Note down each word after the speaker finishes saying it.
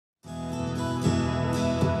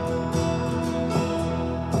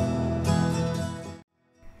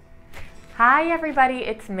Hi everybody,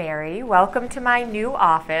 it's Mary. Welcome to my new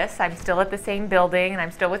office. I'm still at the same building and I'm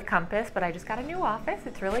still with Compass, but I just got a new office.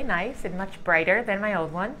 It's really nice and much brighter than my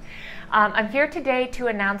old one. I'm here today to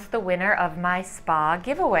announce the winner of my spa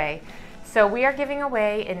giveaway. So we are giving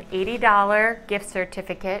away an $80 gift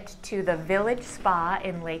certificate to the Village Spa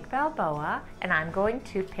in Lake Balboa, and I'm going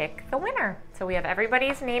to pick the winner. So we have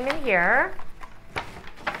everybody's name in here.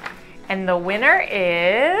 And the winner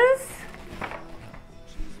is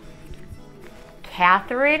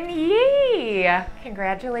Catherine Yee.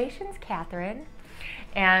 Congratulations, Catherine.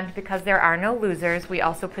 And because there are no losers, we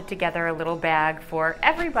also put together a little bag for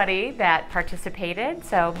everybody that participated.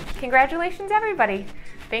 So congratulations, everybody.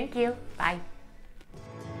 Thank you. Bye.